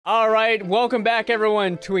Alright, welcome back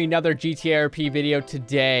everyone to another gtarp video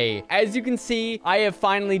today. As you can see, I have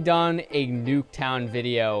finally done a Nuketown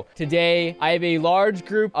video. Today, I have a large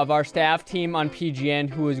group of our staff team on PGN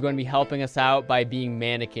who is going to be helping us out by being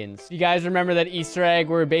mannequins. You guys remember that Easter egg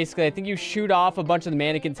where basically, I think you shoot off a bunch of the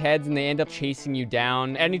mannequins' heads and they end up chasing you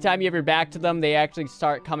down. Anytime you have your back to them, they actually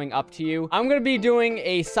start coming up to you. I'm going to be doing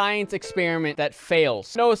a science experiment that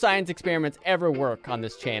fails. No science experiments ever work on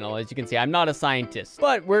this channel. As you can see, I'm not a scientist.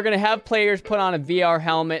 But we're going to have players put on a VR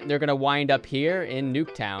helmet and they're going to wind up here in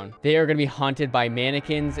Nuketown. They are going to be hunted by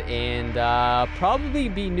mannequins and probably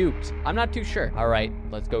be nuked. I'm not too sure. All right,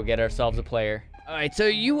 let's go get ourselves a player. All right, so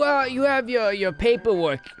you have your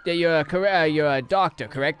paperwork that you're a doctor,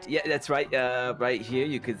 correct? Yeah, that's right. Right here,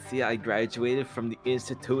 you can see I graduated from the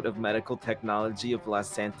Institute of Medical Technology of Los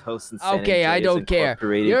Santos and San Okay, I don't care.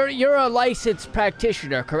 Incorporated. You're a licensed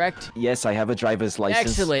practitioner, correct? Yes, I have a driver's license.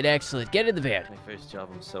 Excellent, excellent. Get in the van. My first job.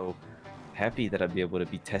 I'm so happy that I'd be able to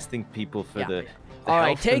be testing people for the all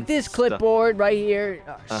right, take this clipboard right here.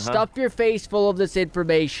 Stuff your face full of this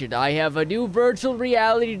information. I have a new virtual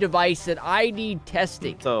reality device that I need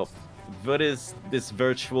testing. So, what is this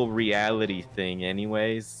virtual reality thing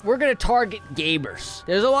anyways? We're gonna target gamers.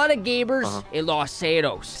 There's a lot of gamers in Los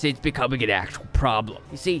Santos. It's becoming an actual problem.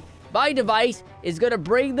 You see, my device is gonna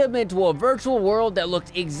bring them into a virtual world that looks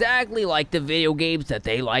exactly like the video games that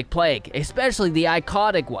they like playing, especially the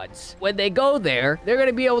iconic ones. When they go there, they're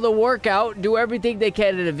gonna be able to work out and do everything they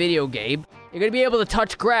can in a video game. You're gonna be able to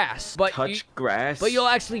touch grass, but grass? But you'll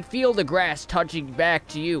actually feel the grass touching back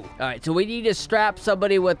to you. All right, so we need to strap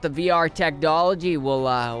somebody with the VR technology.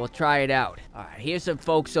 We'll try it out. All right, here's some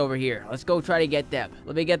folks over here. Let's go try to get them.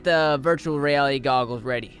 Let me get the virtual reality goggles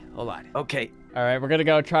ready. Hold on. Okay. All right, we're gonna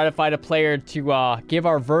go try to find a player to give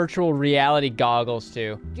our virtual reality goggles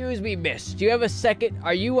to. Excuse me, miss. Do you have a second?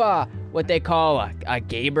 Are you what they call a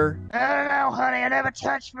gamer? I don't know, honey. I never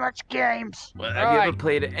touched much games. Well, have you ever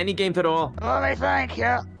played any games at all? Let me think,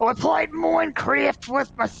 yeah. I played Minecraft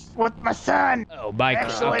with my son. Oh, Minecraft.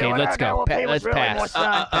 Actually, Okay, let's go. Let's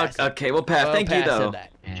pass. Okay, we'll pass. Thank you, though.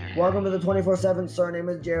 Welcome to the 24/7. Surname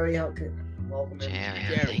is Jerry. Welcome. Jerry.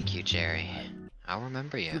 Thank you, Jerry. I'll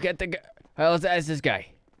remember you. You get the guy. All right, let's ask this guy.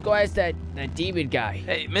 Go ask that demon guy.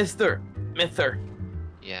 Hey, Mister.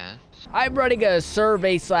 Yes? I'm running a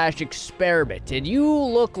survey/experiment, and you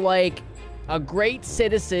look like a great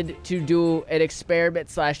citizen to do an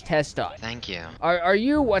experiment/test on. Thank you. Are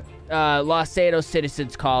you what Los Santos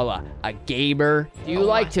citizens call a gamer? Do you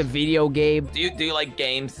like to video game? Do you like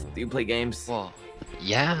games? Do you play games? Well,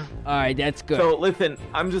 yeah. All right, that's good. So listen,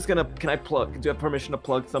 I'm just gonna. Can I plug? Do you have permission to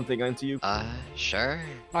plug something onto you? Sure.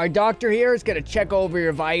 Our doctor here is gonna check over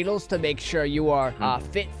your vitals to make sure you are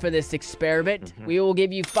fit for this experiment. We will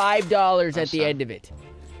give you $5 at the end of it.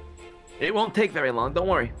 It won't take very long. Don't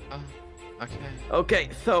worry. Okay. Okay,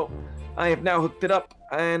 so I have now hooked it up,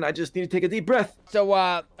 and I just need to take a deep breath. So,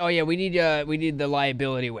 oh yeah, we need the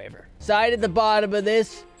liability waiver. Sign at the bottom of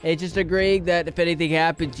this. It's just agreeing that if anything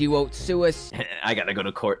happens, you won't sue us. I gotta go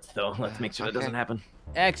to court, so let's make sure that doesn't happen.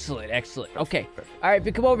 Excellent, excellent. Okay. All right,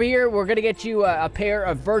 but come over here. We're gonna get you a pair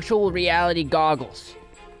of virtual reality goggles.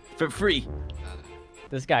 For free.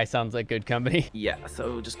 This guy sounds like good company. Yeah,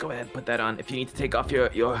 so just go ahead and put that on. If you need to take off your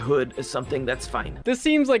hood or something, that's fine. This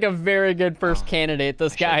seems like a very good first candidate,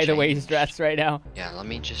 this guy, the way he's dressed right now. Yeah, let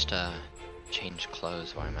me just, change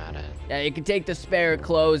clothes while I'm at it. Yeah, you can take the spare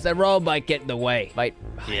clothes. The robe might get in the way. Might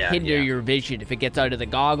hinder your vision. If it gets under the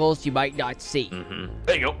goggles, you might not see.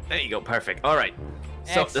 There you go. Perfect. All right.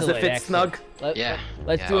 So, does it fit snug?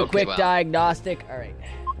 Let's do a quick diagnostic. All right.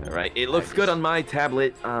 All right. It looks good on my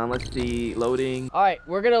tablet. Let's see. Loading. All right.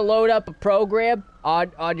 We're going to load up a program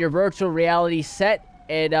on your virtual reality set,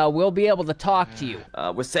 and we'll be able to talk to you.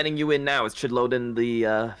 We're sending you in now. It should load in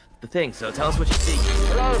the thing. So tell us what you see.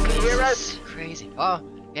 Hello, can you hear us? Crazy. Oh,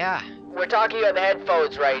 yeah. We're talking on the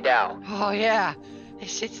headphones right now. Oh, yeah.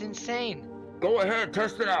 This shit's insane. Go ahead.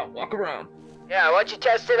 Test it out. Walk around. Yeah, why don't you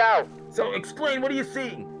test it out? So explain. What are you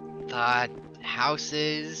seeing?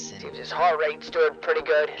 Houses. And... Seems his heart rate's doing pretty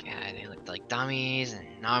good. Yeah, they looked like dummies, and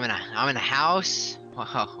now I'm in a house.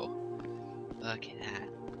 Whoa. Look at that.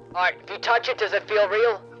 All right, if you touch it, does it feel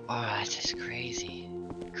real? Oh, that's just crazy.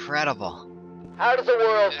 Incredible. How does the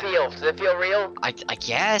world feel? Does it feel real? I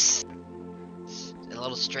guess. It's a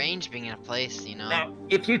little strange being in a place, you know. Now,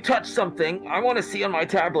 if you touch something, I want to see on my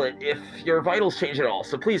tablet if your vitals change at all.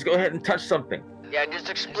 So please go ahead and touch something. Yeah, just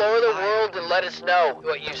explore the world and let us know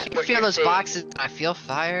what you see. I feel those boxes. I feel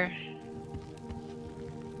fire.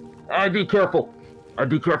 I'd be careful. I'd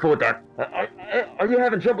be careful with that. Are you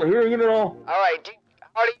having trouble hearing him at all? All right,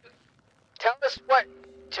 tell us what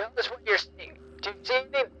you're seeing. Do you see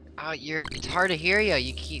me? Oh, it's hard to hear you.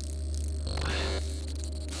 You keep.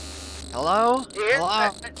 Hello?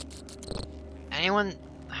 Hello? Anyone?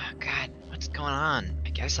 Oh, God, what's going on? I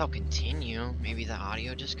guess I'll continue. Maybe the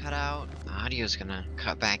audio just cut out. The audio's gonna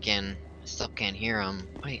cut back in. I still can't hear him.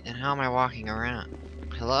 Wait, then how am I walking around?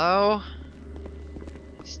 Hello?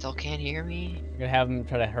 Still can't hear me? You're gonna have him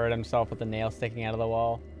try to hurt himself with the nail sticking out of the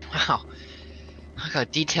wall. Wow. Look how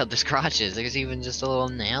detailed this crotch is. There's even just a little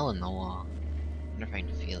nail in the wall. I wonder if I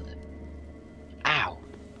can feel it. Ow.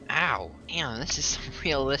 Ow. Damn, this is some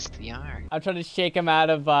realistic VR. I'm trying to shake him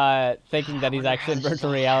out of thinking that he's actually in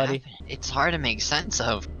virtual reality. It's hard to make sense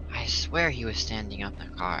of. I swear he was standing up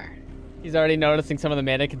in the car. He's already noticing some of the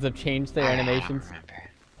mannequins have changed their animations. I don't remember.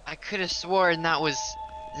 I could have sworn that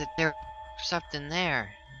there was something there.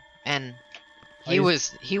 And he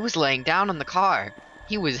was laying down on the car.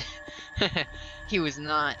 He was he was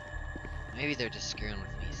not. Maybe they're just screwing with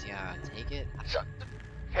me. See how I take it?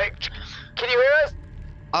 Hey, can you hear us?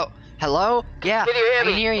 Oh, hello? Yeah, Can you hear I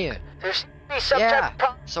can me? hear you. There's some Yeah, type of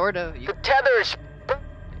problem. sort of. The tethers.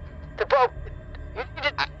 They're broke. You need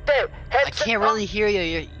to I can't really hear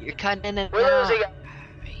you. You're cutting in and We're out. losing it.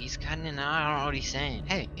 He's cutting in and out. I don't know what he's saying.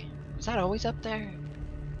 Hey, was that always up there?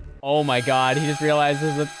 Oh my god, he just realized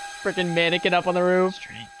there's a freaking mannequin up on the roof.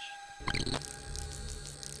 Strange.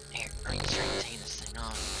 Here, I'm just trying to take this thing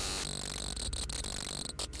off.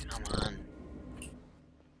 Come on.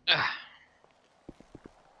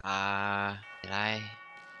 Did I?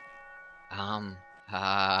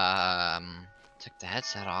 Took the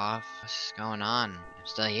headset off. What's going on? I'm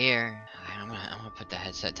still here. I'm gonna put the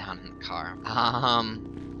headset down in the car.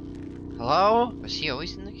 Hello? Was he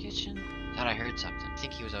always in the kitchen? Thought I heard something. I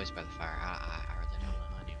think he was always by the fire. I really don't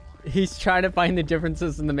know anymore. He's trying to find the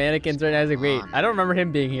differences in the mannequins right now. He's like, wait, I don't remember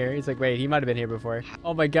him being here. He's like, wait, he might have been here before.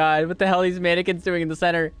 Oh my god, what the hell are these mannequins doing in the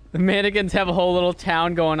center? The mannequins have a whole little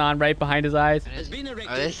town going on right behind his eyes. Oh,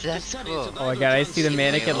 that's cool. Oh my god, I see the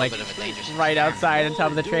mannequin like right outside on top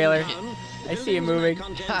of the trailer. I see him moving.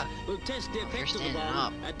 You're standing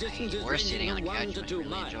up. We're sitting on the couch. I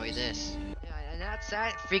really enjoy this. Yeah, and that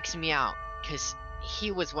freaks me out, because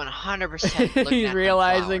he was 100% looking He's at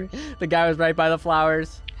realizing the flowers. the guy was right by the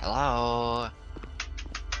flowers. Hello?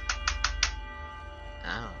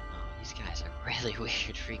 I don't know. These guys are really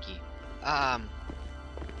weird, freaky. Yeah,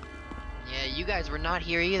 you guys were not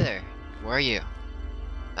here either. Were you?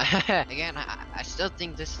 Again, I still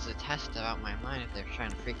think this is a test about my mind if they're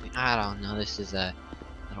trying to freak me. I don't know. This is a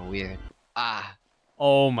little weird.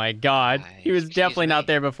 Oh my god. He was definitely not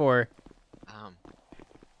there before.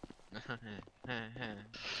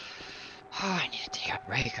 Oh, I need to take a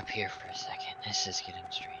break up here for a second. This is getting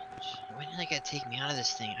strange. When are they gonna take me out of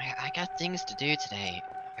this thing? I got things to do today.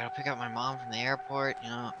 I gotta pick up my mom from the airport. You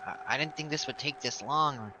know, I didn't think this would take this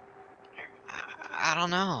long. Or, I don't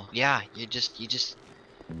know. Yeah, you just.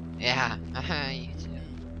 Yeah. You too.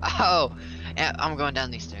 Oh, yeah, I'm going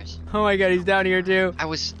down these stairs. Oh my god, he's down here too. I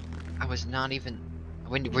was not even.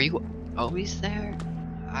 When were you always there?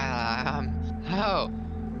 Oh.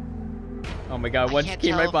 Oh my god, one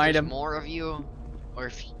came right behind him. More of you, or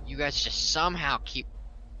if you guys just somehow keep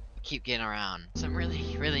getting around. Some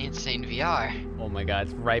really insane VR. Oh my god,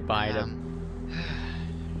 it's right behind him. I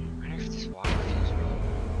wonder if this water feels real.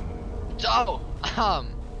 Oh,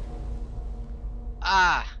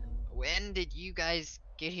 when did you guys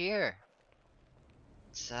get here?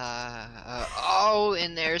 It's oh,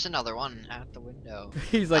 and there's another one out the window.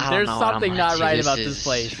 He's like, there's something not right about this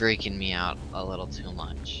place. This is freaking me out a little too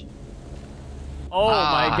much. Oh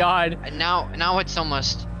my god. Now it's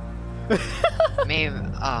almost maybe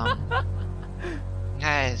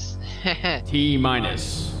guys.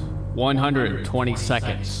 T-minus 120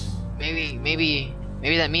 seconds. Maybe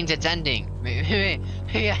that means it's ending. Maybe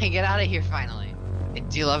I can get out of here finally. I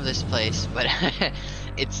do love this place, but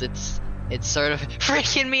it's sort of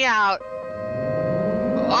freaking me out.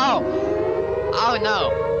 Oh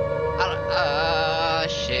no.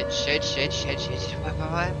 Shit.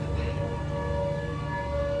 What?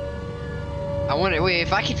 I wonder, wait,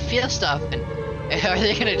 if I can feel stuff, and are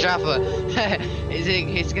they gonna drop a?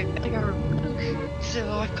 He's gonna.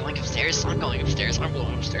 I'm going upstairs. I'm going upstairs. They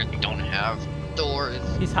don't have doors.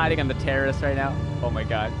 He's hiding on the terrace right now. Oh my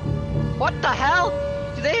god. What the hell?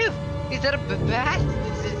 Do they have? Is that a bat?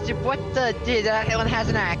 What the? That one has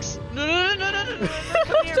an axe. No.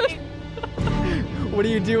 Come near me. What do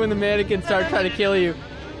you do when the mannequins start trying to kill you?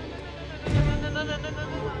 No.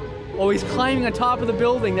 Oh, he's climbing on top of the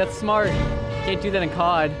building. That's smart. Can't do that in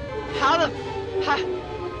COD. How the?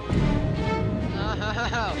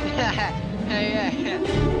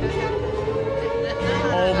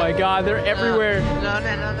 Oh my god, they're everywhere. No.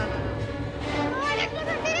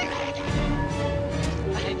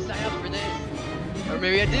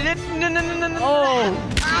 maybe I did it. No. Oh!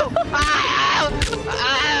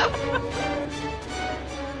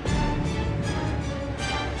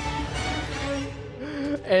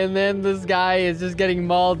 And then this guy is just getting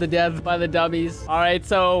mauled to death by the dummies. All right,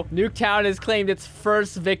 so Nuketown has claimed its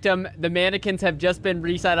first victim. The mannequins have just been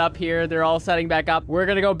reset up here. They're all setting back up. We're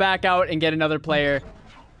gonna go back out and get another player.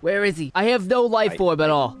 Where is he? I have no life for him at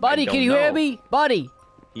all. Buddy, can you hear me? Buddy.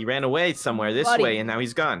 He ran away somewhere this way, and now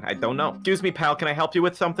he's gone. I don't know. Excuse me, pal. Can I help you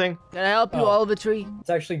with something? Can I help you, Oliver Tree? It's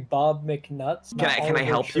actually Bob McNuts. Can I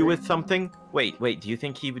help you with something? Wait. Do you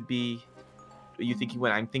think he would be? You think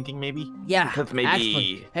what I'm thinking, maybe? Yeah. Because maybe.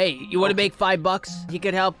 Excellent. Hey, you want to make $5? You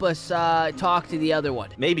could help us talk to the other one.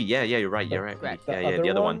 Maybe. Yeah. You're right. Right. Yeah. The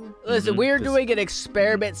other one. Listen, we're doing an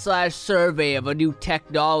experiment/survey of a new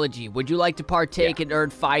technology. Would you like to partake and earn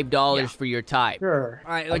 $5 for your time? Sure.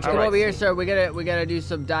 All right, let's come over here, sir. We gotta do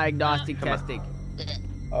some diagnostic testing. Okay.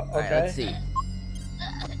 All right, let's see.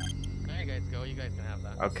 There you guys go. You guys can have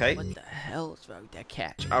that. Okay. What the hell is wrong with that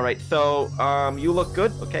cat? All right. So, you look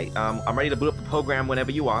good. Okay. I'm ready to boot up the program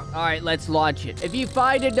whenever you are. All right, let's launch it. If you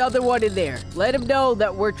find another one in there, let him know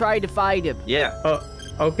that we're trying to find him. Yeah.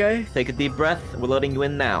 Okay. Take a deep breath. We're loading you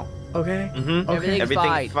in now. Okay. Mm-hmm. Okay.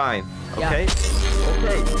 Everything's fine. Yeah. Okay.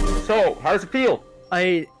 Okay. So, how does it feel?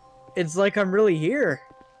 It's like I'm really here.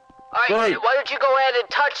 All right, why don't you go ahead and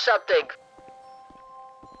touch something?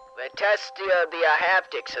 Test the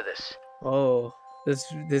haptics of this. Oh, this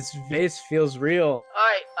vase feels real. All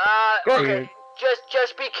right, okay.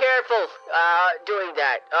 Just be careful doing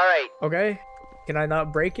that. All right. Okay. Can I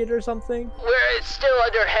not break it or something? We're still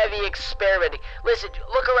under heavy experimenting. Listen,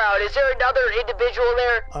 look around. Is there another individual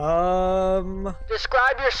there?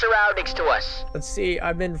 Describe your surroundings to us. Let's see.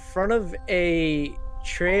 I'm in front of a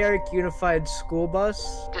Treyarch Unified school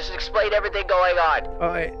bus. Just explain everything going on.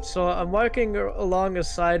 Alright, so I'm walking along a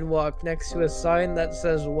sidewalk next to a sign that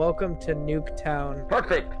says, "Welcome to Nuketown."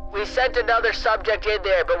 Perfect. We sent another subject in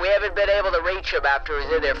there, but we haven't been able to reach him after he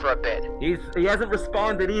was in there for a bit. He hasn't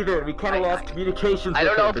responded either. We kind of lost communications with him. I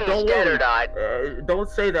don't know if he's dead or not. Don't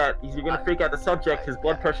say that. You're gonna freak out the subject. His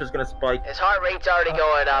blood pressure's gonna spike. His heart rate's already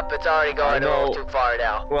going up. It's already going a little too far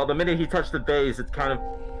now. Well, the minute he touched the base, it's kind of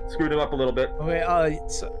screwed him up a little bit. Okay,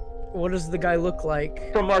 so what does the guy look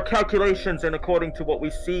like? From our calculations and according to what we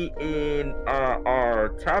see in our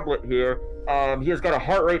tablet here, he has got a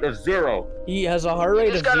heart rate of 0. He has a heart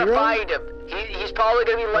rate of 0? You just gotta find him. He's probably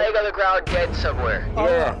gonna be laying on the ground dead somewhere.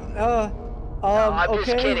 I'm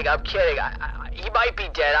just kidding. I'm kidding. He might be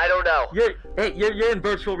dead. I don't know. You're in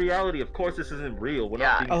virtual reality. Of course, this isn't real. We're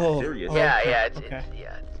not being serious. It's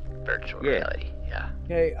virtual reality. Yeah.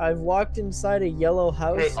 Okay, I've walked inside a yellow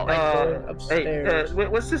house and going upstairs.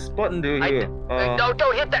 What's this button do here? No,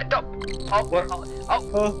 don't hit that. Don't.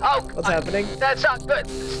 What's happening? That's not good.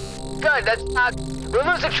 Good. That's not. We're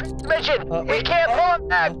losing transmission. We can't pull him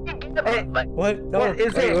back. What? No. What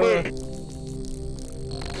is it?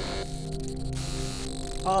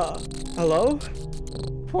 Hello?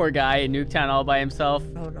 Poor guy in Nuketown all by himself.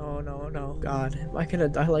 Oh no. God, am I gonna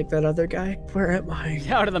die like that other guy? Where am I? He's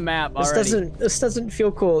out of the map already. This doesn't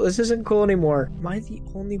feel cool. This isn't cool anymore. Am I the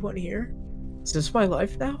only one here? Is this my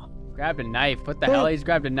life now? Grabbed a knife. What the hell? He's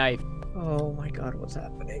grabbed a knife. Oh my God, what's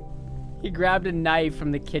happening? He grabbed a knife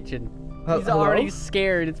from the kitchen. He's hello? already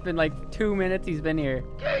scared. It's been like 2 minutes he's been here.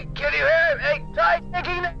 Can you hear him? Hey, try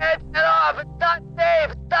taking the headset off. It's not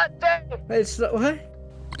safe. It's not safe. It's not, what?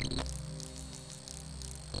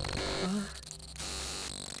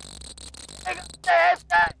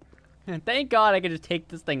 Thank God I could just take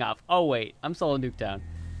this thing off. Oh wait, I'm still in Nuketown.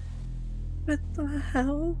 What the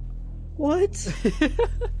hell? What?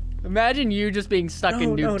 Imagine you just being stuck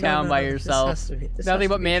in Nuketown by yourself. Nothing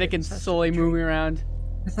but mannequins slowly moving around.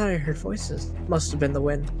 I thought I heard voices. Must have been the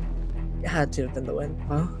wind. It had to have been the wind.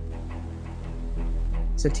 Huh?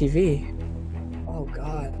 It's a TV. Oh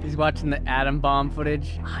God. He's watching the atom bomb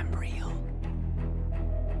footage. I'm real.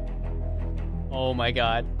 Oh my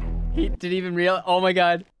God. He didn't even real. Oh my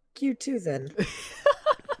God. You too then.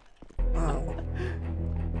 Wow.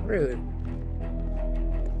 Rude.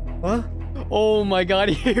 What? Oh my God,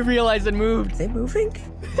 he realized it moved. Are they moving?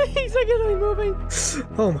 He's like, are they moving?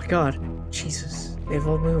 Oh my God. Jesus. They've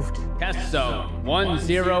all moved. Test zone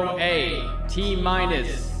 10A. T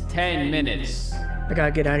minus 10 minutes. I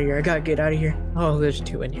gotta get out of here. I gotta get out of here. Oh, there's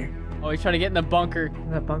 2 in here. Oh, he's trying to get in the bunker.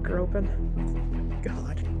 Is that bunker open?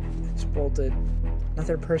 God. It's bolted.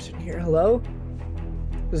 Another person here. Hello?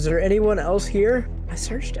 Is there anyone else here? I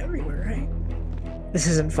searched everywhere, right? This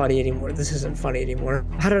isn't funny anymore. This isn't funny anymore.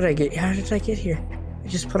 How did I get here? I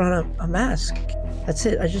just put on a mask. That's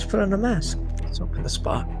it. I just put on a mask. Let's open the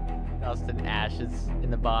spot. Dust and ashes in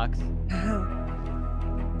the box. How?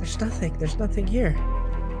 There's nothing. There's nothing here.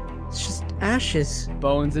 It's just ashes.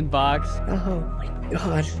 Bones and box. Oh my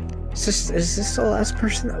god. Is this the last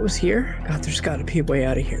person that was here? God, there's gotta be a way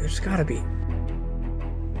out of here. There's gotta be.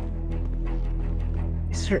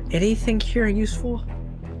 Is there anything here useful?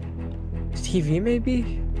 TV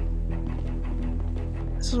maybe?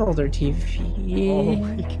 This is an older TV. Oh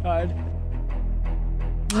my god.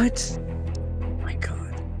 What? Oh my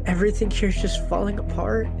god. Everything here's just falling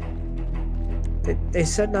apart. They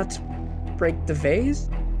said not to break the vase?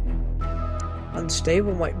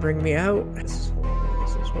 Unstable might bring me out. This is horrible.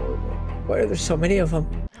 This is horrible. Why are there so many of them?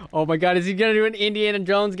 Oh my god, is he gonna do an Indiana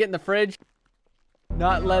Jones get in the fridge?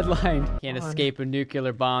 Not lead lined. Can't escape a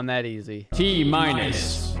nuclear bomb that easy.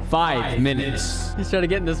 T-minus 5 minutes. He's trying to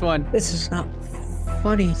get in this one. This is not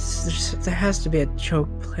funny. There has to be a joke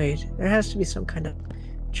played. There has to be some kind of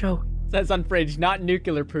joke. Says on fridge, not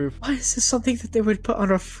nuclear proof. Why is this something that they would put on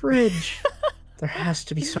a fridge? There has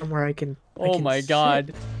to be somewhere I can. Oh my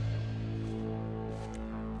god.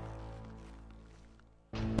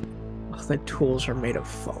 All the tools are made of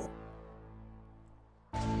foam.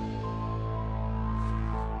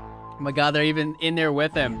 Oh my god, they're even in there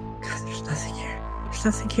with him. God, there's nothing here. There's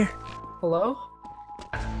nothing here. Hello?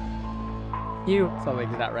 You.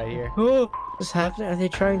 Something's not right here. Oh, what's happening? Are they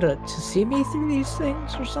trying to see me through these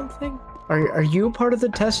things or something? Are you part of the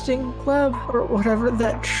testing lab or whatever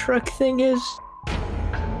that truck thing is?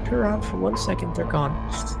 Turn around for 1 second, they're gone.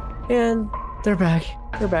 And they're back.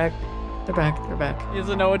 They're back. They're back. They're back. He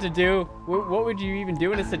doesn't know what to do. What would you even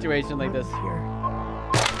do in a situation like this? Here.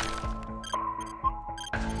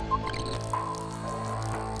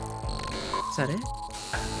 Is that it?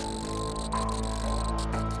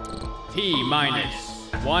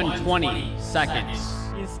 T-minus 120 seconds.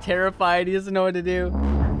 He's terrified. He doesn't know what to do.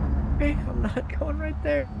 Okay, I'm not going right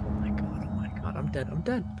there. Oh my god, I'm dead, I'm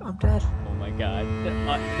dead, I'm dead. Oh my god.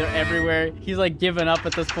 They're everywhere. He's like giving up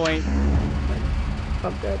at this point.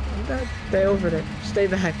 I'm dead, I'm dead. Stay over there. Stay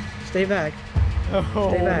back. Stay back. Oh.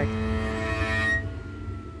 Stay back.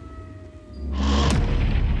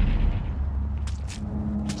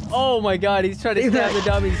 Oh my god, he's trying to stab the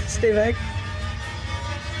dummies. Stay back.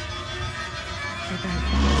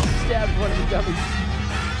 Stabbed one of the dummies.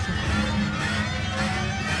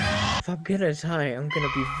 If I'm gonna die, I'm gonna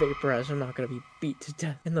be vaporized. I'm not gonna be beat to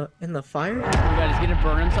death in the fire. Oh my god, he's gonna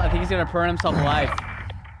burn himself. I think he's gonna burn himself alive.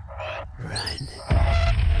 Run.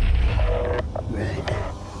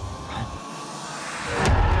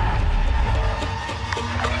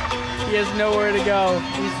 He has nowhere to go.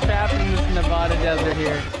 He's trapped in this Nevada desert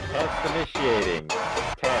here. Test initiating. 10,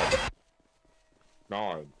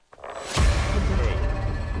 9, 8,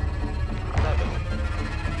 7,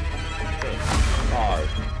 6, 5,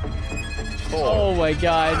 4. Oh my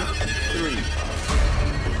god. 3,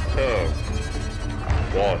 2,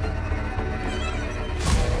 1.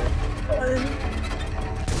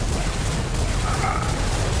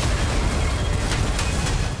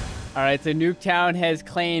 Alright, so Nuketown has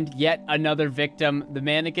claimed yet another victim. The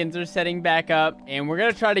mannequins are setting back up, and we're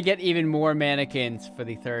gonna try to get even more mannequins for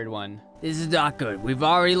the third one. This is not good. We've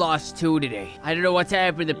already lost 2 today. I don't know what's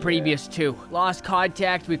happened to the previous 2. Lost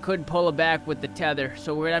contact, we couldn't pull it back with the tether,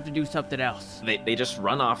 so we're gonna have to do something else. They just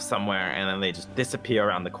run off somewhere and then they just disappear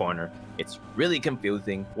around the corner. It's really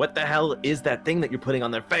confusing. What the hell is that thing that you're putting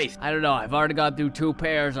on their face? I don't know, I've already gone through 2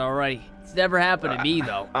 pairs already. It's never happened to me,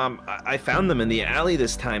 though. I found them in the alley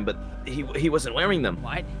this time, but he wasn't wearing them.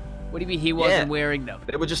 What? What do you mean he wasn't wearing them?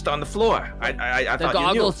 They were just on the floor. I the thought you knew.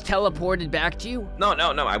 goggles teleported back to you? No.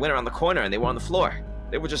 I went around the corner and they were on the floor.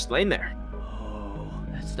 They were just laying there. Oh,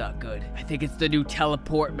 that's not good. I think it's the new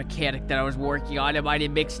teleport mechanic that I was working on. I might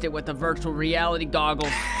have mixed it with the virtual reality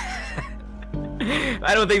goggles.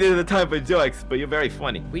 I don't think there's the time for jokes, but you're very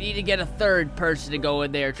funny. We need to get a third person to go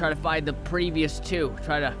in there, try to find the previous 2.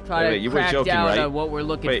 Try to you were crack joking, down right? on what we're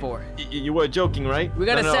looking for. You were joking, right? We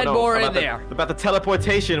gotta send more in about there. About the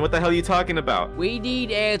teleportation, what the hell are you talking about? We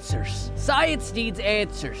need answers. Science needs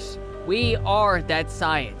answers. We are that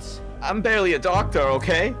science. I'm barely a doctor,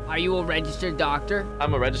 okay? Are you a registered doctor?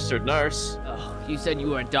 I'm a registered nurse. Oh, you said you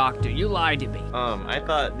were a doctor. You lied to me. I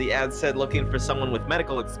thought the ad said looking for someone with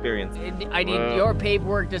medical experience. I need your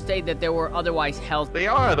paperwork to say that they were otherwise healthy. They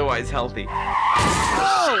are otherwise healthy.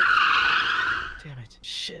 Oh! Damn it.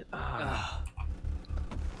 Shit.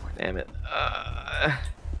 Damn it.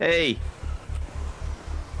 Hey.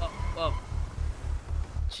 Oh.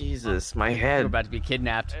 Jesus, my We're head. about to be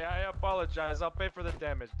kidnapped. Hey, I apologize. I'll pay for the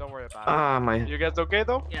damage. Don't worry about it. My. You guys okay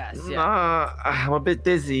though? Yes, Nah, I'm a bit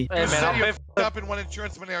dizzy. Hey man, I'll pay for Up in one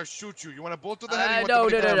insurance money, I'll shoot you. You want a bullet to the head?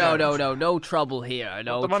 No trouble here.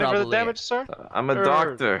 No the money for the trouble here. damage, sir? I'm a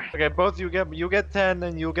doctor. Okay, both you get 10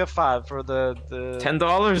 and you get 5 for the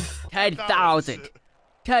 $10? 10,000.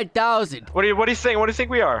 10,000. What do you think? What do you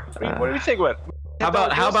think we are? What do you think what? How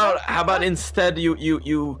about instead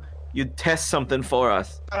you test something for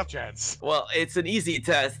us? Not a chance. Well, it's an easy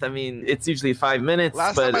test. I mean, it's usually 5 minutes.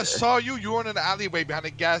 Last but... time I saw you, you were in an alleyway behind a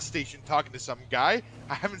gas station talking to some guy.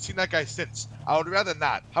 I haven't seen that guy since. I would rather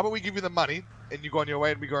not. How about we give you the money and you go on your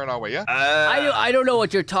way and we go on our way, yeah? I don't know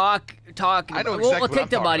what you're talking about. I know exactly We'll take what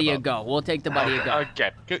the I'm money talking and go. We'll take the money and go.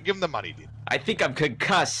 Okay, give him the money, dude. I think I'm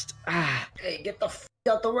concussed. Hey, get the f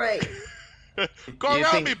out the way. Go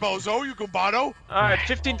around me, bozo, you gumbato. Alright,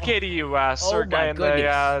 15K to you, sir, guy in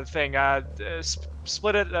the thing.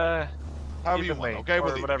 Split it however you evenly, want, okay?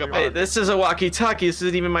 or whatever you Hey, want. this is a walkie-talkie. This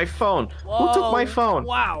isn't even my phone. Whoa, Who took my phone?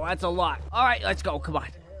 Wow, that's a lot. All right, let's go. Come on.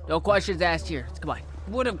 No questions asked here. Come on.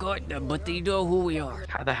 Would have gotten them, but they know who we are.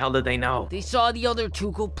 How the hell did they know? They saw the other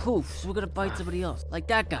two go poof, so we're gonna find somebody else. Like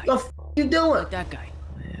that guy. The f you doing? Like that guy.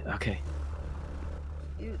 Okay.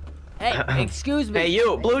 Hey, excuse me. Hey,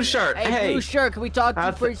 you, blue shirt. Hey, blue shirt, can we talk to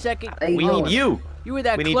you for a second? We need you. You were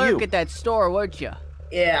that We need clerk you. at that store, weren't you?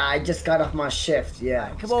 Yeah, I just got off my shift. Yeah.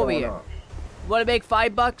 Come over here. Want to make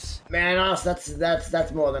 $5? Man, honestly,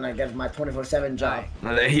 that's more than I get for my 24/7 job.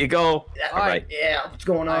 Well, there you go. All right. Yeah, what's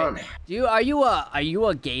going on? Are you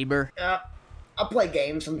a gamer? I play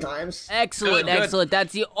games sometimes. Excellent, Good. excellent.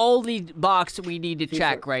 That's the only box we need to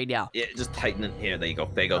check right now. Yeah, just tighten it. Here, there you go.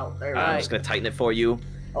 There you go. Oh, there we I'm go. just gonna tighten it for you.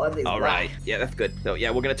 Oh, everything's All black. right. Yeah, that's good. So yeah,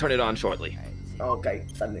 we're gonna turn it on shortly. Okay,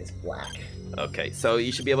 suddenly it's black. Okay, so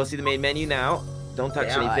you should be able to see the main menu now. Don't touch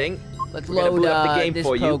Yeah, anything. Let's We're gonna load boot up the game this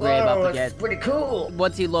for you. program Oh, up that's again. pretty cool.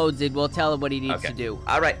 Once he loads it, we'll tell him what he needs Okay. to do.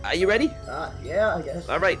 All right, are you ready? Yeah, I guess.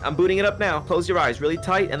 All right, I'm booting it up now. Close your eyes really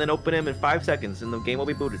tight, and then open them in 5 seconds, and the game will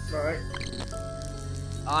be booted. All right.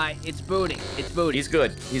 All right, it's booting. It's booting. He's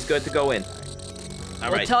good. He's good to go in. All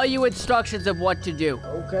We'll right. tell you instructions of what to do.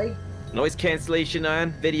 Okay. Noise cancellation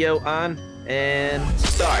on, video on, and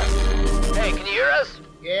start. Hey, can you hear us?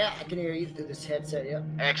 Yeah, I can hear you through this headset. Yeah.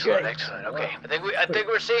 Excellent, excellent. Okay, I think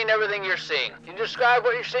we're seeing everything you're seeing. Can you describe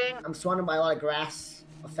what you're seeing? I'm surrounded by a lot of grass,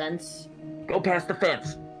 a fence. Go past the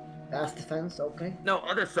fence. Past the fence. Okay. No,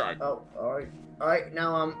 other side. Oh, all right. All right.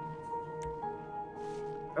 Now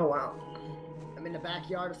Oh wow. I'm in the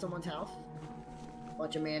backyard of someone's house.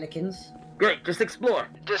 Bunch of mannequins. Great, just explore.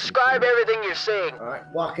 Describe everything you're seeing. All right.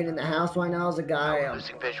 Walking in the house right now is a guy. I'm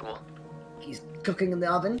losing visual. He's cooking in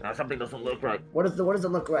the oven. Something doesn't look right. What does it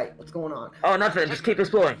look like? What's going on? Oh, nothing. Just keep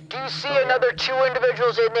exploring. Do you see another 2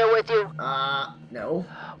 individuals in there with you? No.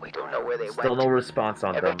 We don't know where they Still went. no response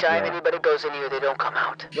on Every them. time Yeah. anybody goes in here, they don't come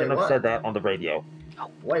out. Shouldn't Wait, have what? said that on the radio.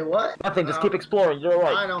 Wait, what? Nothing, just keep exploring. You're I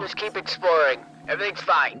alright. know. Just keep exploring. Everything's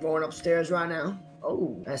fine. I'm going upstairs right now.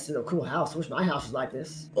 Oh, that's a cool house. I wish my house was like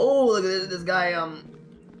this. Oh, look at this guy.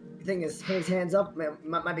 Thing is putting his hands up. Man,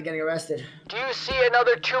 might be getting arrested. Do you see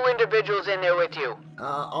another 2 individuals in there with you?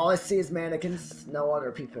 All I see is mannequins. No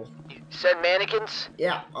other people. You said mannequins?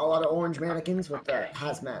 Yeah, a lot of orange mannequins with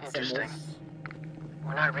hazmat Interesting. symbols.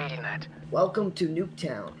 We're not reading that. Welcome to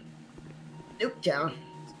Nuketown. Nuketown.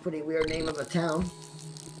 It's a pretty weird name of a town.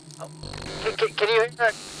 Can you hear? Can you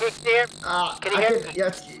hear? Can you hear?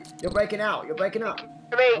 Yes, you're breaking out. You're breaking up. Hear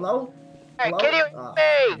me? Hello? Hey, Hello? can you hear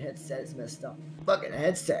The me? headset is messed up. Look at the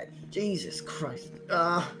headset. Jesus Christ.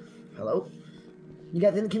 Hello?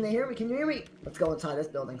 Can they hear me? Can you hear me? Let's go inside this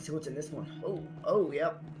building, see what's in this one. Oh,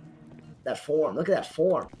 yep. That form. Look at that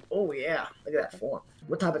form. Oh, yeah. Look at that form.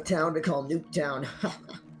 What type of town they call Nuketown? I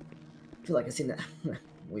feel like I've seen that.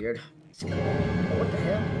 Weird. Oh, what the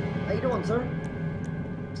hell? How you doing, sir?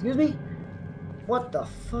 Excuse me? What the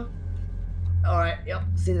fuck? Alright, yep.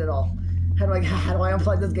 Seen it all. How do I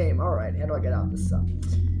unplug this game? Alright, how do I get out this stuff?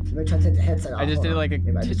 Let me try to take the headset off. I just Hold did on. like a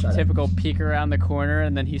Maybe I just try to- typical peek around the corner,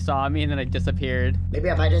 and then he saw me, and then I disappeared. Maybe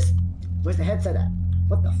if I just... Where's the headset at?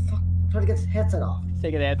 What the fuck? Try to get the headset off.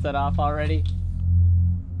 Taking the headset off already.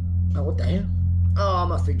 Oh, what the hell? Oh, I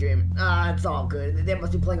must be dreaming. It's all good. They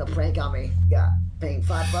must be playing a prank on me. Yeah, paying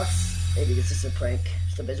 $5. Maybe it's just a prank.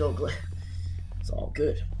 Just a visual glitch. It's all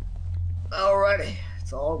good. Alrighty.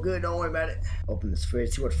 It's all good. Don't worry about it. Open this fridge,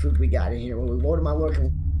 see what food we got in here. What am I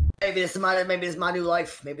working? Maybe this is my new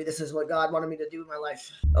life. Maybe this is what God wanted me to do in my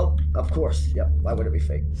life. Oh, of course. Yep. Why would it be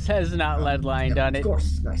fake? Says not lead lined on Of it.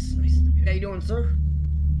 course. Nice. How you doing, sir?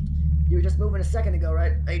 You were just moving a second ago,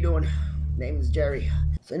 right? How you doing? Name is Jerry.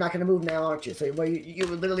 So you're not gonna move now, aren't you? So you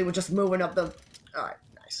literally were just moving up the... Alright,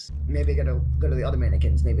 nice. Maybe I gotta go to the other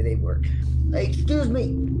mannequins. Maybe they work. Hey, excuse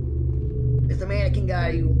me. It's the mannequin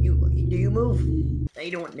guy. Do you move? How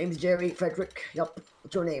you doing? Name's Jerry Frederick. Yup.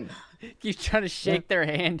 What's your name? He's trying to shake their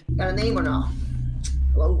hand. Got a name or not?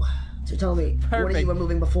 Hello? So tell me, Perfect. what you were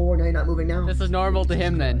moving before, now you're not moving now? This is normal to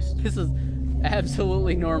him then. This is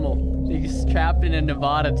absolutely normal. He's trapped in a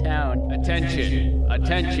Nevada town. Attention.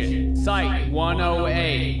 Attention. Site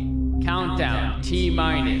 10A. Countdown.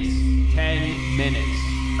 T-minus 10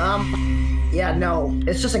 minutes. Yeah, no.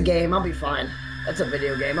 It's just a game. I'll be fine. That's a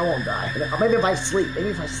video game. I won't die. Maybe if I sleep. Maybe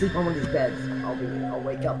if I sleep on one of these beds, I'll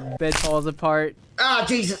wake up. Bed falls apart. Ah,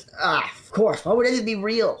 Jesus. Ah, of course. Why would anything be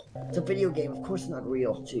real? It's a video game. Of course it's not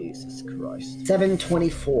real. Jesus Christ.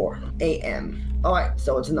 7:24 a.m. Alright,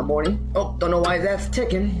 so it's in the morning. Oh, don't know why that's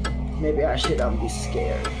ticking. Maybe I should be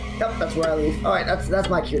scared. Yep, that's where I leave. Alright, that's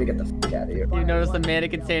my cue to get the fuck out of here. You notice the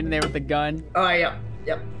mannequin standing there with the gun? Alright,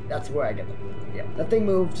 yep. That's where I get the... Yep, that thing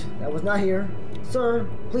moved. That was not here. Sir,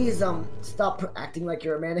 please, stop acting like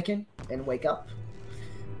you're a mannequin and wake up.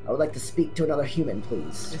 I would like to speak to another human,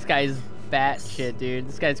 please. This guy's batshit, dude.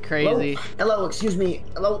 This guy's crazy. Hello, excuse me.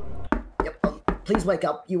 Hello? Yep, please wake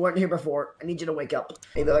up. You weren't here before. I need you to wake up.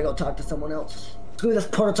 Maybe I go talk to someone else. Screw this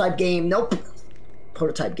prototype game. Nope.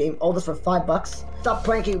 Prototype game. All this for $5. Stop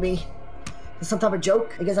pranking me. Is this some type of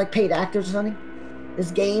joke? You guys like paid actors or something?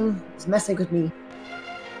 This game is messing with me.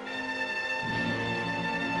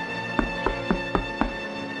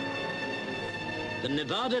 The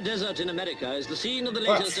Nevada desert in America is the scene of the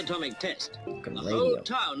latest atomic test. A whole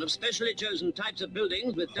town of specially chosen types of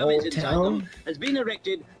buildings with dummies inside them has been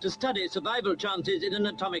erected to study survival chances in an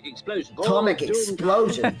atomic explosion. Atomic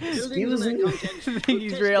explosion? Excuse me? I think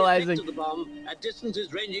he's realizing. The bomb at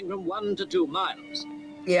distances ranging from 1 to 2 miles.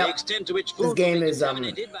 Yeah, the extent to which this game is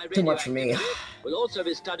too much for me. Will also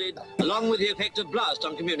be studied along with the effect of blast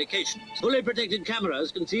on communications. Fully protected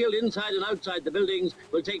cameras concealed inside and outside the buildings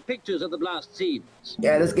will take pictures of the blast scenes.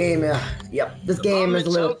 Yeah, this game, yep, this game is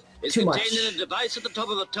a little too much. It's contained in a device at the top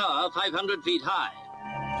of a tower 500 feet high.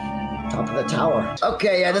 Top of the tower.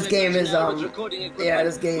 Okay, yeah, this game is, yeah,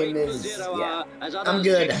 this game is, yeah, I'm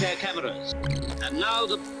good. And now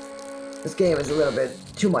this game is a little bit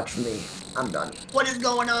too much for me. I'm done. What is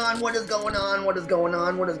going on? What is going on? What is going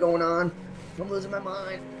on? What is going on? I'm losing my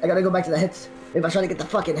mind. I gotta go back to the hits. Maybe I try to get the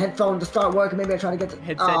fucking headphone to start working. Maybe I try to get the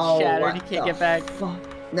headset shattered. He can't get back. Fuck.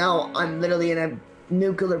 Now I'm literally in a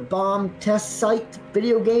nuclear bomb test site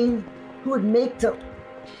video game. Who would make the...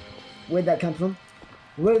 Where'd that come from?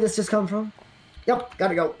 Where did this just come from? Yep,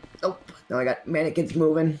 gotta go. Nope. Now I got mannequins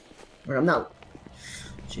moving. Or I'm not.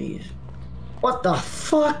 Jeez. What the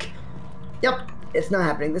fuck? Yep. It's not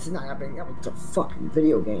happening. This is not happening. That was a fucking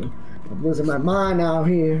video game. I'm losing my mind out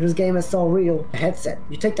here. This game is so real. Headset.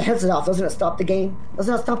 You take the headset off. Doesn't it stop the game?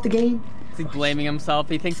 Doesn't it stop the game? Is he blaming himself?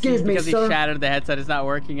 He thinks because he shattered the headset it's not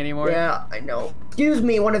working anymore? Yeah, I know. Excuse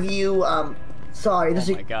me, one of you, sorry. Oh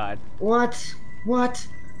my god. What? What?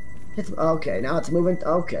 It's, okay, now it's moving.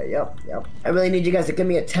 Okay, yep. I really need you guys to give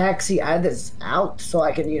me a taxi out of this out so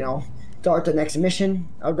I can, you know, start the next mission.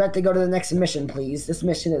 I would like to go to the next mission, please. This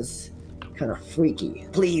mission is kind of freaky.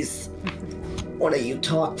 Please. One of you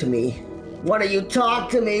talk to me. One of you talk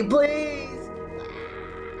to me, please.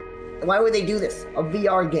 Why would they do this? A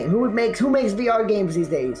VR game. Who makes VR games these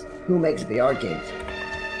days? Who makes VR games?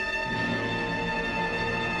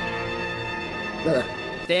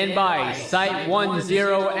 Stand by. Site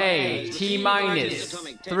 10A. T-minus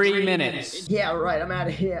 3 minutes. Yeah, right. I'm out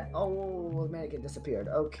of here. Oh, the mannequin disappeared.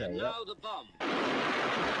 Okay. Yep.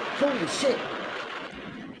 Holy shit.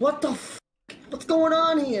 What the f***? What's going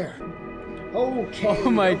on here? Okay. Oh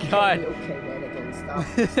my god. Okay, mannequin, stop.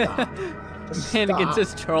 Mannequin's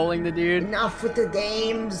just trolling the dude. Enough with the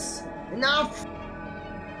games. Enough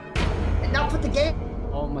with the game.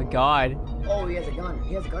 Oh my god. Oh, he has a gun.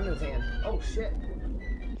 He has a gun in his hand. Oh shit.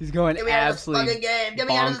 He's going absolutely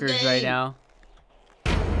bonkers right now.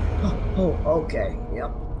 Oh, okay.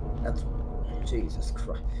 Yep. That's... Jesus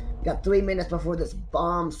Christ. Got 3 minutes before this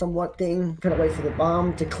bomb somewhat thing. Gotta wait for the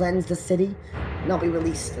bomb to cleanse the city. And I'll be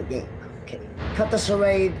released the game. Okay. Cut the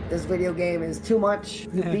charade. This video game is too much.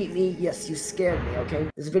 You beat me. Yes, you scared me, okay?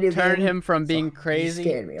 This video Turned game... him from being crazy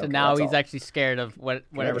to now he's actually scared of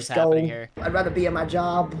whatever's happening here. I'd rather be at my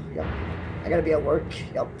job. Yep. I gotta be at work.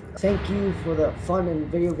 Yep. Thank you for the fun in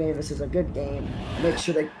video game. This is a good game. I make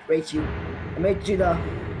sure they rate you. I make you the...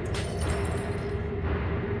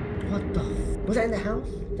 What the... Was that in the house?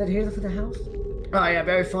 Did I hear that for the house? Oh yeah,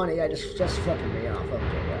 very funny. Yeah, just flipping me off.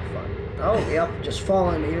 Okay, yeah, fun. Oh, yep, just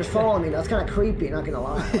following me. You're just following me. That's kind of creepy, not gonna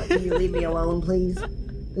lie. Like, can you leave me alone, please?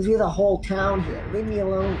 There's the whole town here. Leave me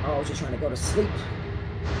alone. Oh, I was just trying to go to sleep.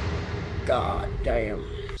 God damn.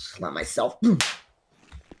 Slap myself.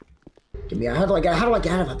 Give me. How do I get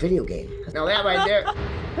out of a video game? Now that right there,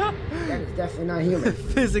 that is definitely not human.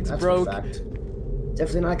 Physics That's broke. For a fact.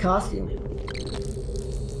 Definitely not a costume.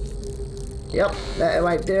 Yep, that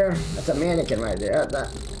right there. That's a mannequin right there.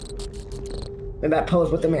 Maybe I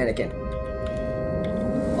pose with the mannequin.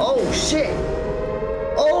 Oh shit!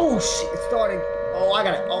 Oh shit! It's starting. Oh, I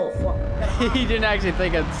got it. Oh fuck. He didn't actually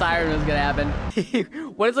think a siren was gonna happen.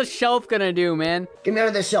 What is a shelf gonna do, man? Get me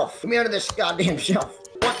under this shelf. Get me under this goddamn shelf.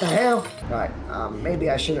 What the hell? Alright, maybe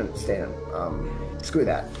I shouldn't stand. Screw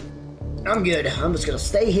that. I'm good. I'm just gonna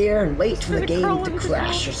stay here and wait for the game to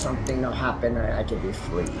crash or something to happen. I can be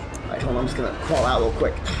free. Alright, hold on. I'm just gonna crawl out real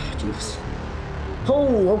quick. Jesus.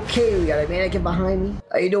 Oh, okay. We got a mannequin behind me.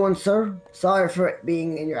 How you doing, sir? Sorry for it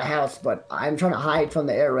being in your house, but I'm trying to hide from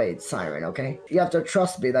the air raid siren, okay? You have to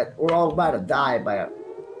trust me that we're all about to die by a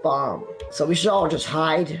bomb. So we should all just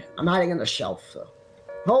hide. I'm hiding in the shelf, so.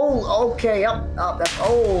 Oh, okay, yep. That's,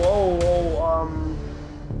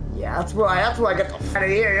 yeah, that's where I get the f out of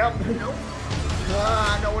here, yep. Nope.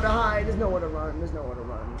 Nowhere to hide, there's nowhere to run,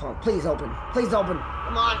 Come on, please open,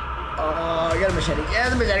 come on. Oh, you got a machete. Yeah,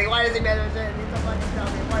 the machete. Why does he have a machete?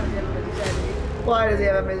 Why does he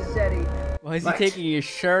have a machete? Why is he taking his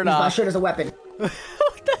shirt Use off? my shirt as a weapon. What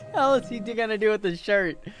the hell is he gonna do with the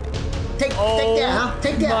shirt? Take that, huh?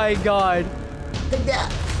 Take that. My God. Take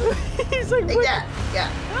that. He's like, take what? that.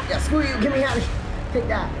 Yeah, screw you. Get me out of here. Take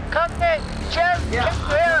that. Come in, Jim. Yeah,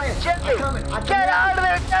 Jimmy. I'm coming. Get out of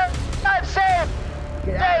there, Jim. I'm safe.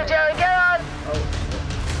 Hey, Jerry, get on.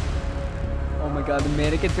 Oh my God, the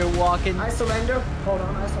mannequins are walking. I surrender. Hold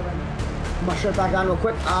on, I surrender. Put my shirt back on real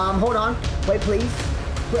quick. Hold on. Wait, please.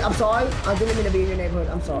 I'm sorry. I didn't mean to be in your neighborhood.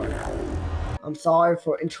 I'm sorry. I'm sorry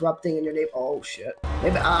for interrupting in your neighborhood. Oh shit.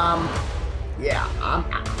 Maybe yeah.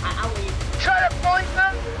 I'll leave. Try to point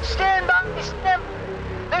them. Stand by.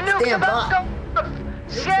 The nuke about to go.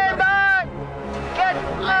 Stand by. Get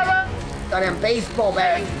cover. Goddamn baseball,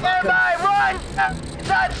 baby. Stand by. Run. It's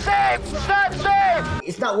not safe. It's not safe.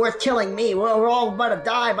 It's not worth killing me. We're all about to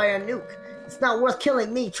die by a nuke. It's not worth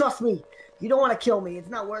killing me. Trust me. You don't want to kill me. It's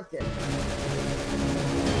not worth it.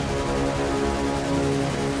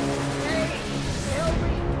 Hey, help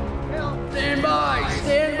me. Help. Stand by.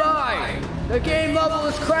 Stand by. The game level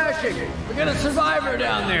is crashing. We got a survivor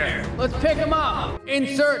down there. Let's pick him up.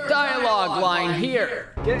 Insert dialogue line here.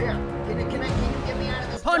 Can you get me out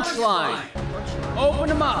of this? Punchline. Open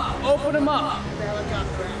him up. Open him up.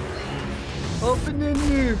 Open the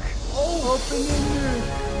nuke. Oh, open the nuke.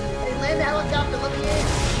 Hey, land the helicopter. Let me in.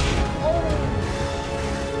 Oh.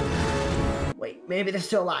 Wait, maybe they're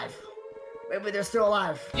still alive. Maybe they're still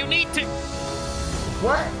alive. You need to.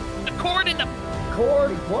 What? The cord in the.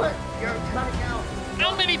 Cord? What? You're cutting out.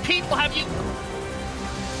 How many people have you?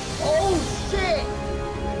 Oh shit!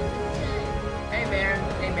 Hey man,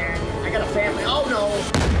 I got a family. Oh no!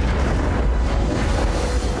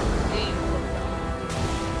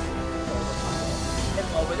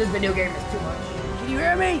 It's over. This video game is too much. Can you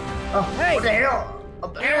hear me? Oh, hey! What the hell?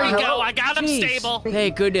 There we go. I got him stable.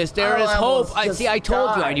 Thank goodness, there is hope. I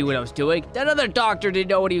told you I knew what I was doing. That other doctor didn't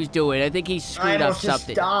know what he was doing. I think he screwed up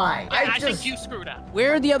something. I think you screwed up.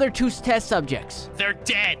 Where are the other two test subjects? They're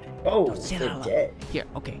dead. Oh, they're dead. Here,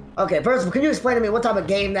 okay. Okay, first of all, can you explain to me what type of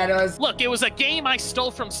game that is? Look, it was a game I stole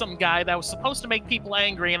from some guy that was supposed to make people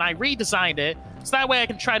angry, and I redesigned it so that way I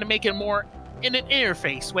can try to make it more in an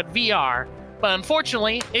interface with VR. But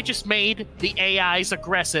unfortunately, it just made the AIs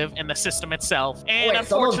aggressive in the system itself. And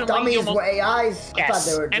unfortunately, so those dummies were AIs? Yes, I thought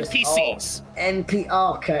they were just, NPCs.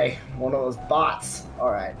 Okay, one of those bots.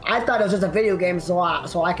 All right. I thought it was just a video game so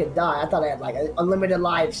I could die. I thought I had like unlimited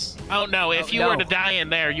lives. Oh no, if you were to die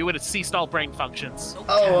in there, you would have ceased all brain functions.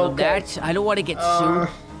 Oh, okay. I don't want to get sued.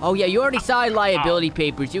 Oh yeah, you already signed liability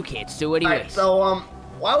papers. You can't sue anyways. Right, so,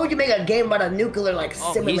 why would you make a game about a nuclear,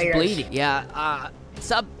 simulator? He's bleeding. Yeah,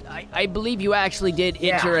 I believe you actually did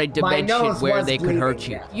enter a dimension where they could hurt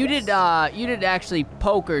you. Yeah. You didn't actually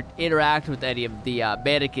poke or interact with any of the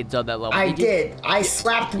mannequins on that level. I did. I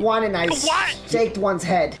slapped one and I shaked one's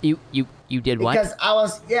head. You did what? Because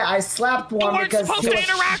I slapped one because supposed to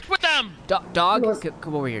interact with them. Dog,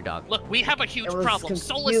 come over here, dog. Look, we have a huge problem.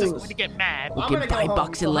 Solus is going to get mad. We'll give him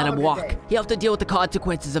 $5 and let him walk. He'll have to deal with the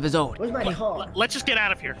consequences of his own. Where's my car? Let's just get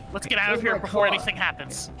out of here. Let's get out of here before anything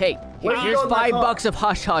happens. Hey, here's $5 of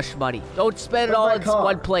hush-hush money. Don't spend it all in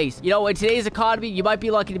one place. You know, in today's economy, you might be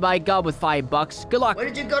lucky to buy a gun with $5. Good luck. Where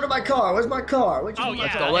did you go to my car? Where's my car?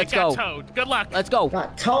 Let's go. Towed. Good luck. Let's go.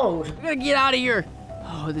 Got towed. We're gonna get out of here.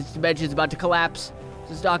 Oh, this dimension's about to collapse.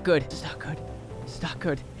 This is not good. This is not good. This is not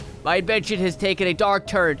good. My invention has taken a dark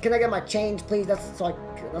turn. Can I get my change, please? That's so I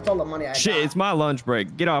That's all the money I Shit, got. it's my lunch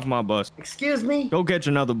break. Get off my bus. Excuse me? Go catch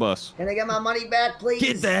another bus. Can I get my money back, please?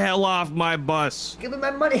 Get the hell off my bus. Give me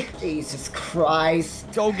my money. Jesus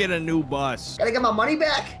Christ. Go get a new bus. Can I get my money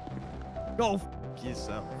back? Go f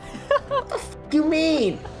yourself. What the f you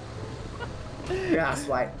mean? Yeah, that's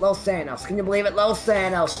right. Los Santos. Can you believe it? Los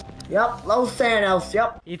Santos. Yep, Los Santos.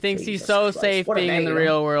 Yep. He thinks Jesus he's so Christ. safe What a being in the negative.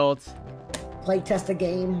 real world. Play test a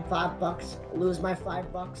game, $5. Lose my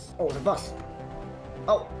 $5. Oh, the bus.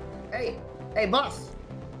 Oh, hey, bus.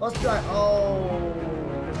 Bus drive. Oh.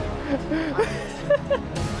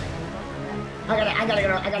 I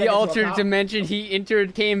gotta get The alternate dimension he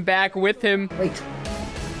entered came back with him. Wait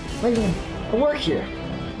a minute. I work here.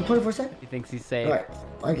 24/7. He thinks he's safe. All right,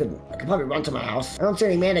 I can probably run to my house. I don't see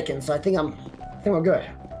any mannequins, so I think we're good.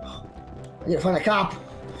 I need to find a cop.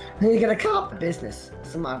 I need to get a cop. Business. This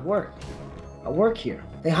is my work. I work here.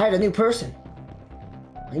 They hired a new person.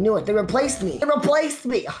 I knew it. They replaced me.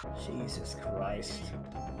 Jesus Christ.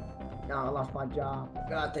 No, I lost my job.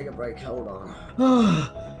 Gotta take a break. Hold on.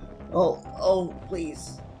 Oh,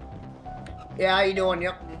 please. Yeah, how you doing?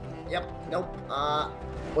 Yep. Nope.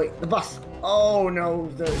 Wait, the bus. Oh no,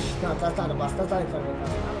 no, that's not a bus. That's not a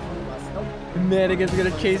bus. Nope. The mannequins are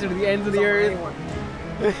gonna chase her to the ends of the earth.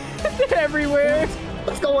 They're everywhere.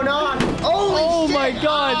 What's going on? Oh my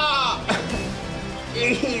God.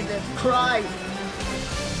 Jesus Christ.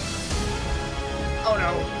 Oh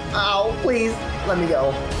no. Ow, please let me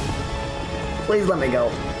go. Please let me go.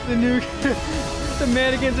 The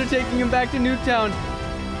mannequins are taking him back to Nuketown.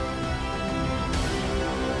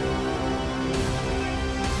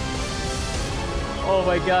 Oh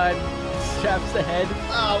my God. Straps the head.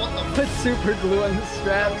 Oh, what the? Put super glue on the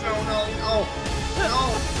straps. No.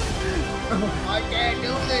 I can't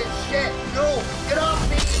do this shit. No, get off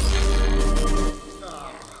me.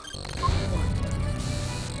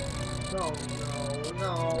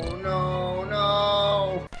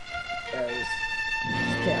 No. This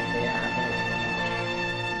can't be happening.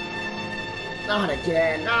 Not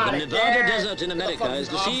again. The Nevada desert in America is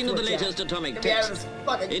the scene of the latest atomic test.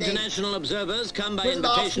 International observers come by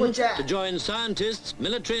invitation to join scientists,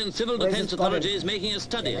 military and civil defense authorities making a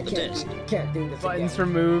study of the test. Can't do this. Buttons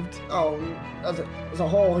removed. Oh, there's a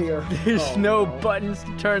hole here. There's no buttons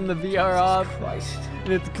to turn the VR off. Christ.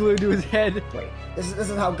 And it's glued to his head. Wait, this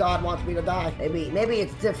is how God wants me to die. Maybe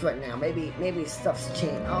it's different now. Maybe stuff's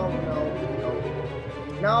changed. Oh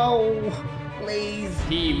no, please.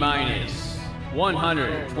 T-minus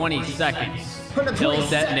 120 seconds till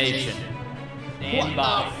detonation. Stand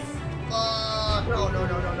by. No.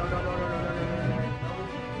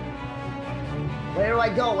 Where do I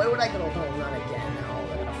go? Where would I go? No, not again. No,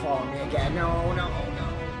 they're gonna follow me again.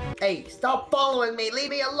 No. Hey, stop following me. Leave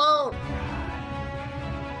me alone.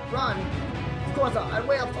 Run. Of course, I'd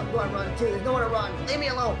way up. I'm going to run too. There's nowhere to run. Leave me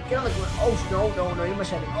alone. Get on the ground. Oh, no. You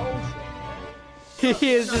must have it. Oh, shit.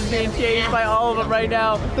 He is just being chased by all of them right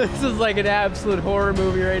now. This is like an absolute horror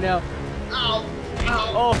movie right now. Ow.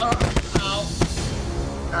 Oh.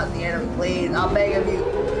 Not the enemy, please. I'm begging you.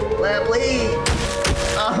 Please.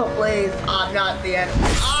 Oh, please. I'm not the enemy.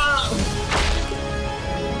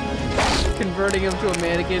 Converting him to a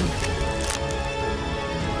mannequin.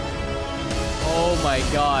 Oh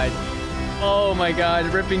my God,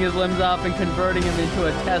 ripping his limbs off and converting him into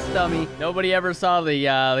a test dummy. Nobody ever saw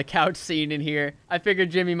the couch scene in here. I figured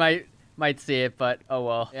Jimmy might see it, but oh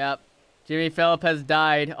well. Yep, Jimmy Phillip has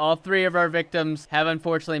died. All 3 of our victims have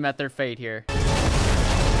unfortunately met their fate here.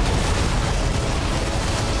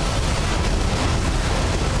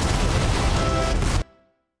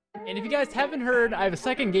 And if you guys haven't heard, I have a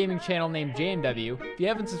second gaming channel named jmw. If you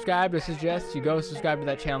haven't subscribed, I suggest you go subscribe to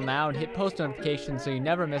that channel now and hit post notifications so you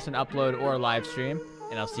never miss an upload or a live stream.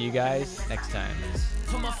 And I'll see you guys next time.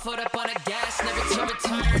 Put my foot up on the gas, never to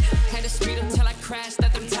return. Had to speed until I crashed,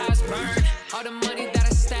 let them tires burn. All the money that I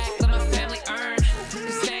stacked, let my family earn.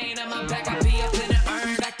 It's staying on my back, I be up in the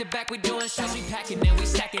urn. Back to back, we doing shows, we packing it, we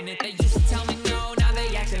stacking it. They used to tell me no, now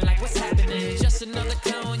they acting like what's happening. Just another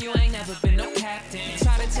clone, you ain't never been no captain.